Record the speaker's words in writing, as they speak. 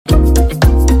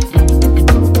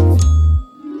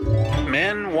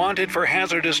wanted for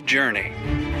hazardous journey.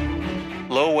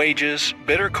 Low wages,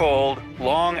 bitter cold,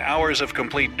 long hours of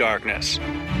complete darkness.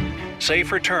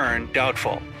 Safe return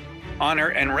doubtful. Honor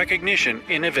and recognition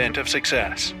in event of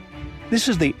success. This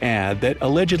is the ad that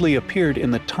allegedly appeared in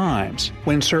the Times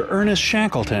when Sir Ernest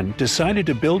Shackleton decided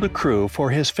to build a crew for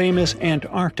his famous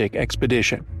Antarctic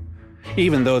expedition.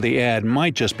 Even though the ad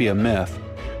might just be a myth,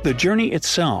 the journey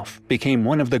itself became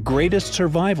one of the greatest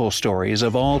survival stories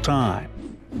of all time.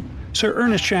 Sir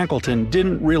Ernest Shackleton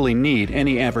didn't really need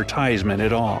any advertisement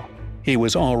at all. He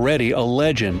was already a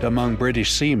legend among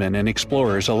British seamen and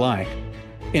explorers alike.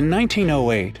 In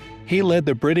 1908, he led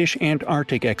the British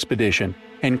Antarctic expedition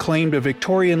and claimed a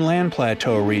Victorian land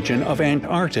plateau region of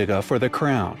Antarctica for the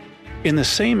Crown. In the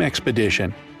same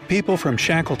expedition, people from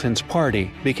Shackleton's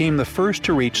party became the first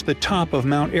to reach the top of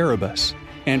Mount Erebus,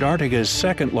 Antarctica's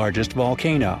second-largest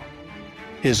volcano.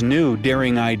 His new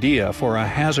daring idea for a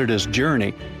hazardous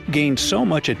journey gained so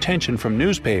much attention from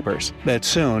newspapers that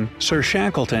soon Sir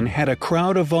Shackleton had a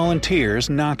crowd of volunteers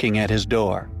knocking at his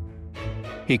door.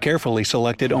 He carefully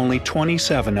selected only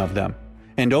 27 of them,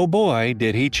 and oh boy,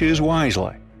 did he choose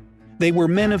wisely. They were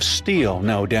men of steel,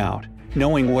 no doubt,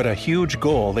 knowing what a huge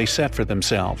goal they set for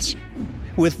themselves.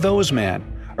 With those men,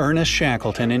 Ernest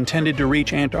Shackleton intended to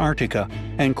reach Antarctica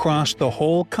and cross the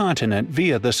whole continent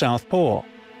via the South Pole.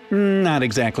 Not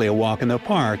exactly a walk in the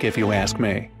park, if you ask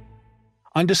me.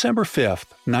 On December 5,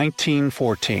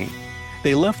 1914,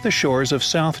 they left the shores of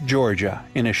South Georgia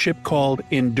in a ship called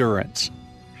Endurance.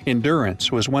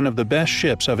 Endurance was one of the best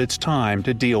ships of its time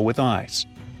to deal with ice.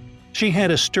 She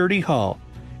had a sturdy hull,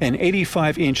 an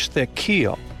 85-inch thick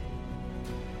keel,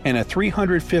 and a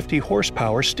 350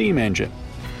 horsepower steam engine.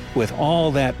 With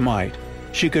all that might,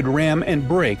 she could ram and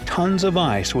break tons of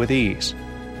ice with ease.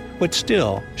 But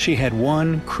still, she had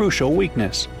one crucial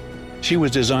weakness. She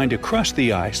was designed to crush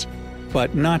the ice,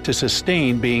 but not to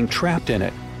sustain being trapped in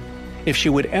it. If she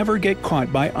would ever get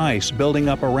caught by ice building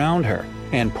up around her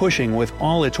and pushing with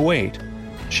all its weight,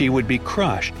 she would be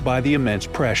crushed by the immense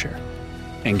pressure.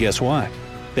 And guess what?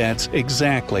 That's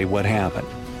exactly what happened.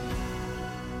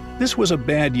 This was a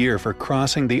bad year for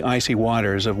crossing the icy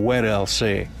waters of Weddell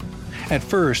Sea. At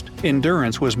first,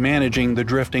 Endurance was managing the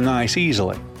drifting ice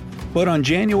easily, but on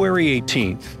January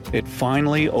 18th, it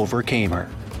finally overcame her.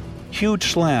 Huge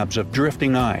slabs of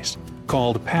drifting ice,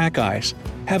 called pack ice,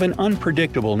 have an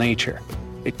unpredictable nature.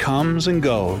 It comes and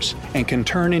goes and can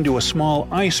turn into a small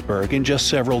iceberg in just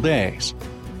several days.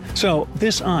 So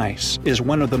this ice is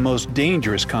one of the most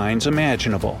dangerous kinds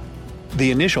imaginable.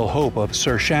 The initial hope of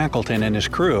Sir Shackleton and his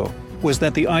crew was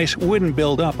that the ice wouldn't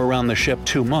build up around the ship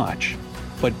too much.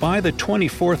 But by the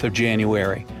 24th of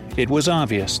January, it was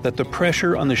obvious that the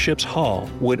pressure on the ship's hull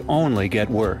would only get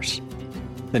worse.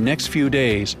 The next few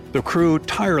days, the crew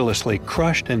tirelessly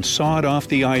crushed and sawed off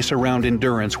the ice around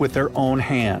Endurance with their own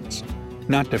hands.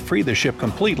 Not to free the ship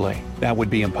completely, that would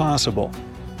be impossible,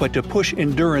 but to push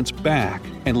Endurance back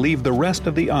and leave the rest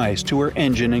of the ice to her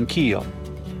engine and keel.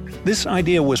 This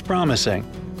idea was promising,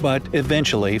 but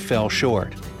eventually fell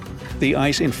short. The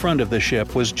ice in front of the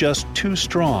ship was just too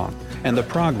strong, and the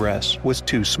progress was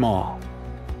too small.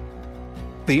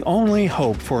 The only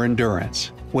hope for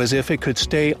Endurance was if it could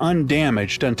stay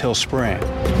undamaged until spring.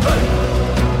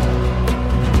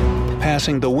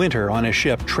 Passing the winter on a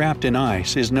ship trapped in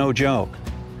ice is no joke.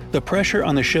 The pressure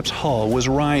on the ship's hull was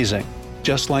rising,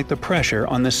 just like the pressure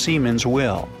on the seaman's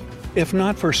will. If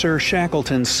not for Sir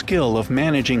Shackleton's skill of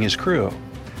managing his crew,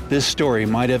 this story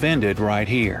might have ended right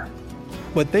here.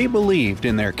 But they believed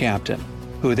in their captain,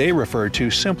 who they referred to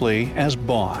simply as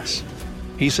Boss.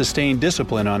 He sustained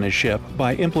discipline on his ship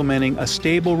by implementing a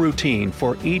stable routine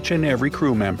for each and every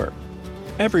crew member.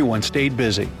 Everyone stayed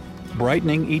busy,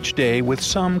 brightening each day with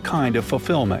some kind of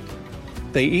fulfillment.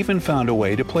 They even found a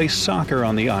way to play soccer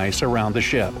on the ice around the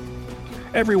ship.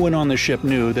 Everyone on the ship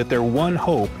knew that their one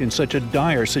hope in such a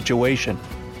dire situation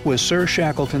was Sir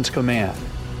Shackleton's command,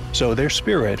 so their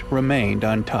spirit remained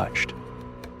untouched.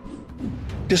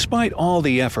 Despite all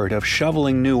the effort of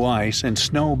shoveling new ice and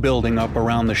snow building up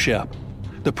around the ship,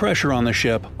 the pressure on the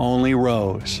ship only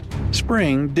rose.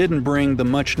 Spring didn't bring the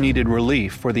much-needed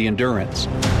relief for the Endurance.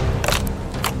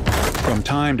 From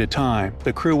time to time,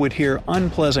 the crew would hear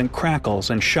unpleasant crackles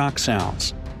and shock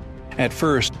sounds. At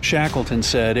first, Shackleton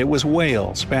said it was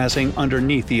whales passing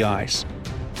underneath the ice.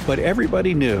 But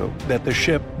everybody knew that the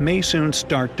ship may soon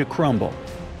start to crumble.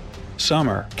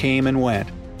 Summer came and went,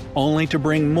 only to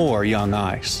bring more young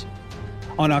ice.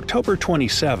 On October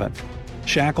 27th,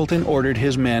 Shackleton ordered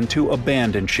his men to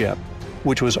abandon ship,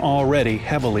 which was already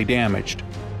heavily damaged.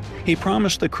 He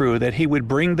promised the crew that he would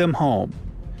bring them home,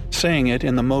 saying it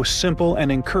in the most simple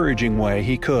and encouraging way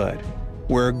he could.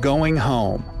 "We're going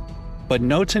home. but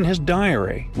notes in his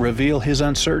diary reveal his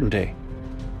uncertainty.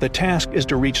 The task is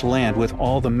to reach land with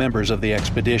all the members of the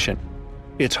expedition.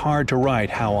 It's hard to write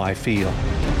how I feel.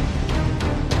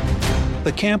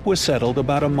 The camp was settled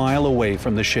about a mile away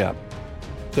from the ship.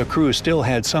 The crew still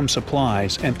had some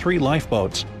supplies and 3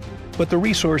 lifeboats, but the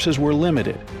resources were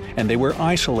limited, and they were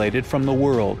isolated from the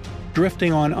world,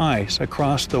 drifting on ice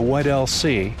across the Weddell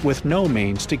Sea with no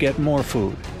means to get more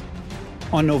food.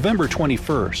 On November 21,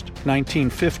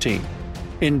 1915,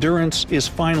 Endurance is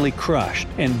finally crushed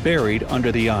and buried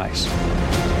under the ice,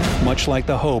 much like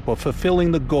the hope of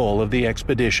fulfilling the goal of the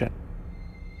expedition.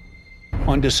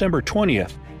 On December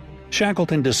 20th,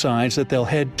 Shackleton decides that they'll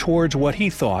head towards what he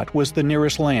thought was the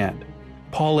nearest land,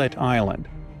 Paulet Island.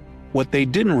 What they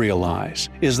didn't realize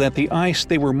is that the ice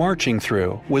they were marching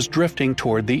through was drifting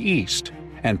toward the east,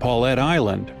 and Paulet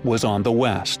Island was on the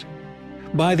west.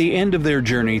 By the end of their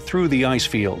journey through the ice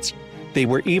fields, they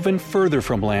were even further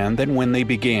from land than when they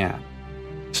began.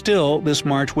 Still, this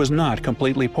march was not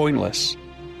completely pointless.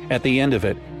 At the end of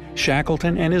it,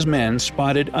 Shackleton and his men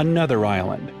spotted another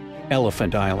island,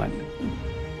 Elephant Island.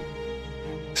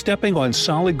 Stepping on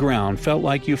solid ground felt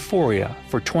like euphoria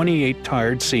for 28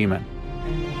 tired seamen.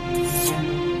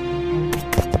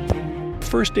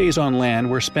 First days on land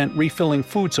were spent refilling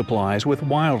food supplies with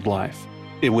wildlife.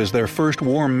 It was their first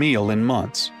warm meal in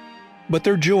months. But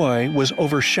their joy was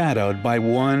overshadowed by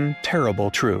one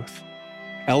terrible truth.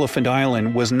 Elephant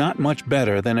Island was not much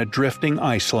better than a drifting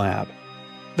ice slab.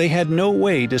 They had no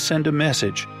way to send a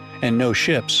message, and no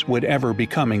ships would ever be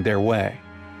coming their way.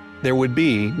 There would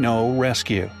be no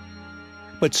rescue.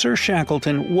 But Sir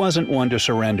Shackleton wasn't one to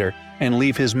surrender and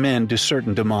leave his men to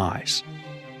certain demise.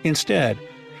 Instead,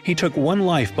 he took 1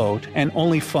 lifeboat and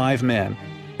only 5 men,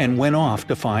 and went off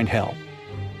to find help.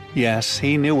 Yes,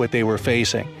 he knew what they were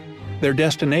facing. Their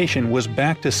destination was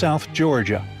back to South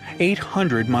Georgia,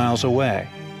 800 miles away,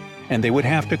 and they would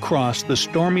have to cross the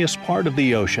stormiest part of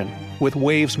the ocean with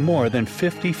waves more than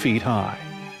 50 feet high.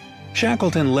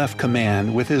 Shackleton left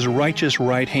command with his righteous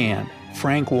right hand,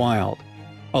 Frank Wild.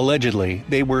 Allegedly,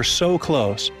 they were so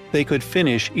close they could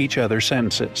finish each other's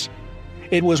sentences.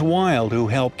 It was Wild who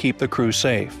helped keep the crew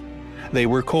safe. They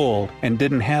were cold and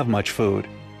didn't have much food,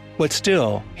 but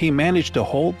still, he managed to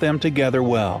hold them together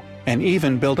well, and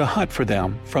even built a hut for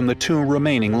them from the 2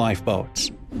 remaining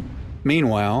lifeboats.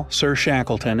 Meanwhile, Sir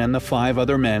Shackleton and the 5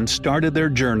 other men started their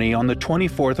journey on the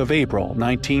 24th of April,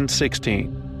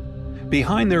 1916.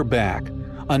 Behind their back,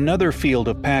 another field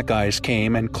of pack ice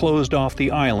came and closed off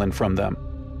the island from them.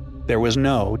 There was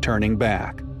no turning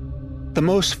back. The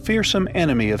most fearsome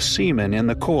enemy of seamen in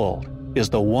the cold is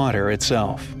the water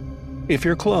itself. If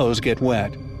your clothes get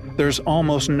wet, there's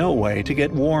almost no way to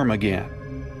get warm again.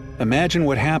 Imagine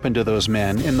what happened to those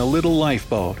men in the little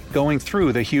lifeboat going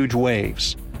through the huge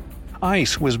waves.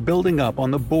 Ice was building up on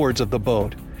the boards of the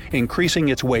boat, increasing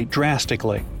its weight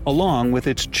drastically, along with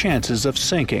its chances of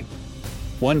sinking.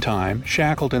 One time,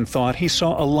 Shackleton thought he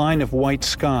saw a line of white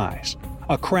skies,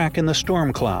 a crack in the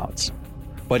storm clouds.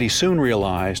 But he soon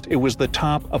realized it was the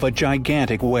top of a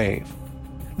gigantic wave.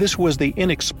 This was the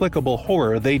inexplicable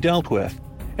horror they dealt with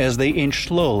as they inched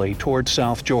slowly toward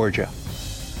South Georgia.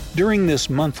 During this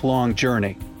month-long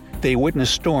journey, they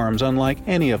witnessed storms unlike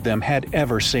any of them had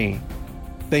ever seen.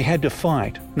 They had to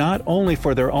fight not only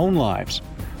for their own lives,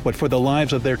 but for the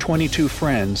lives of their 22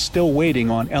 friends still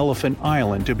waiting on Elephant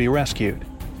Island to be rescued.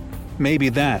 Maybe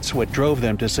that's what drove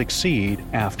them to succeed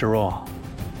after all.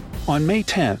 On May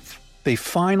 10th, they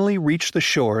finally reached the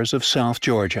shores of South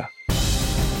Georgia.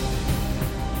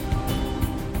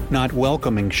 Not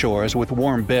welcoming shores with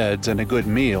warm beds and a good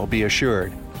meal, be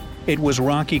assured. It was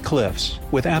rocky cliffs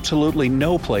with absolutely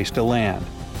no place to land.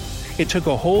 It took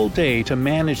a whole day to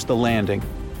manage the landing,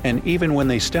 and even when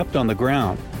they stepped on the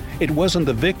ground, it wasn't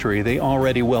the victory they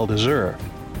already well deserved.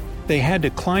 They had to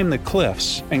climb the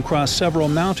cliffs and cross several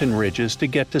mountain ridges to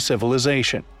get to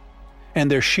civilization,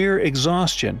 and their sheer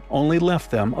exhaustion only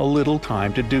left them a little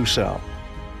time to do so.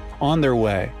 On their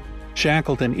way,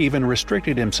 Shackleton even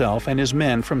restricted himself and his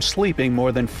men from sleeping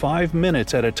more than 5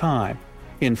 minutes at a time,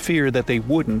 in fear that they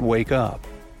wouldn't wake up.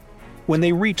 When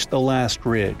they reached the last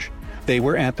ridge, they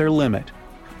were at their limit,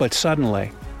 but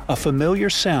suddenly, a familiar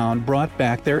sound brought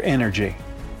back their energy.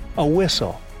 A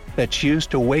whistle that's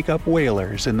used to wake up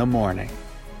whalers in the morning.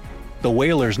 The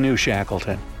whalers knew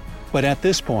Shackleton, but at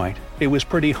this point, it was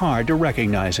pretty hard to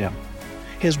recognize him.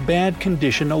 His bad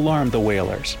condition alarmed the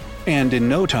whalers, and in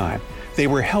no time, they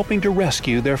were helping to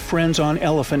rescue their friends on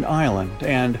Elephant Island,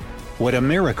 and, what a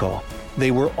miracle, they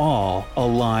were all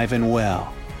alive and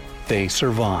well. They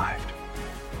survived.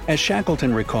 As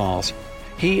Shackleton recalls,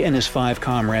 he and his 5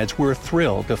 comrades were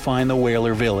thrilled to find the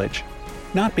whaler village.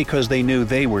 not because they knew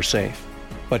they were safe,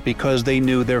 but because they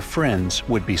knew their friends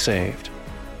would be saved.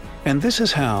 And this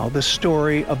is how the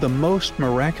story of the most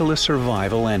miraculous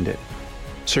survival ended.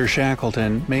 Sir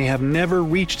Shackleton may have never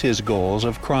reached his goals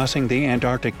of crossing the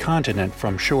Antarctic continent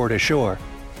from shore to shore,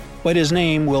 but his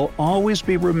name will always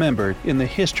be remembered in the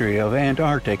history of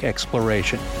Antarctic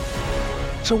exploration.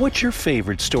 So what's your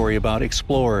favorite story about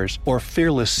explorers or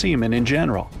fearless seamen in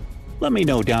general? Let me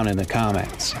know down in the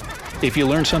comments. If you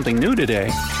learned something new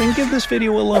today, then give this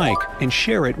video a like and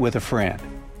share it with a friend.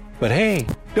 But hey,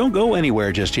 don't go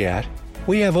anywhere just yet.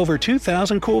 We have over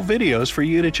 2,000 cool videos for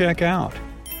you to check out.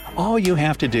 All you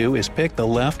have to do is pick the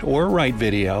left or right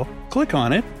video, click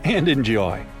on it, and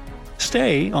enjoy.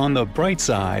 Stay on the bright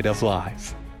side of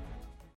life.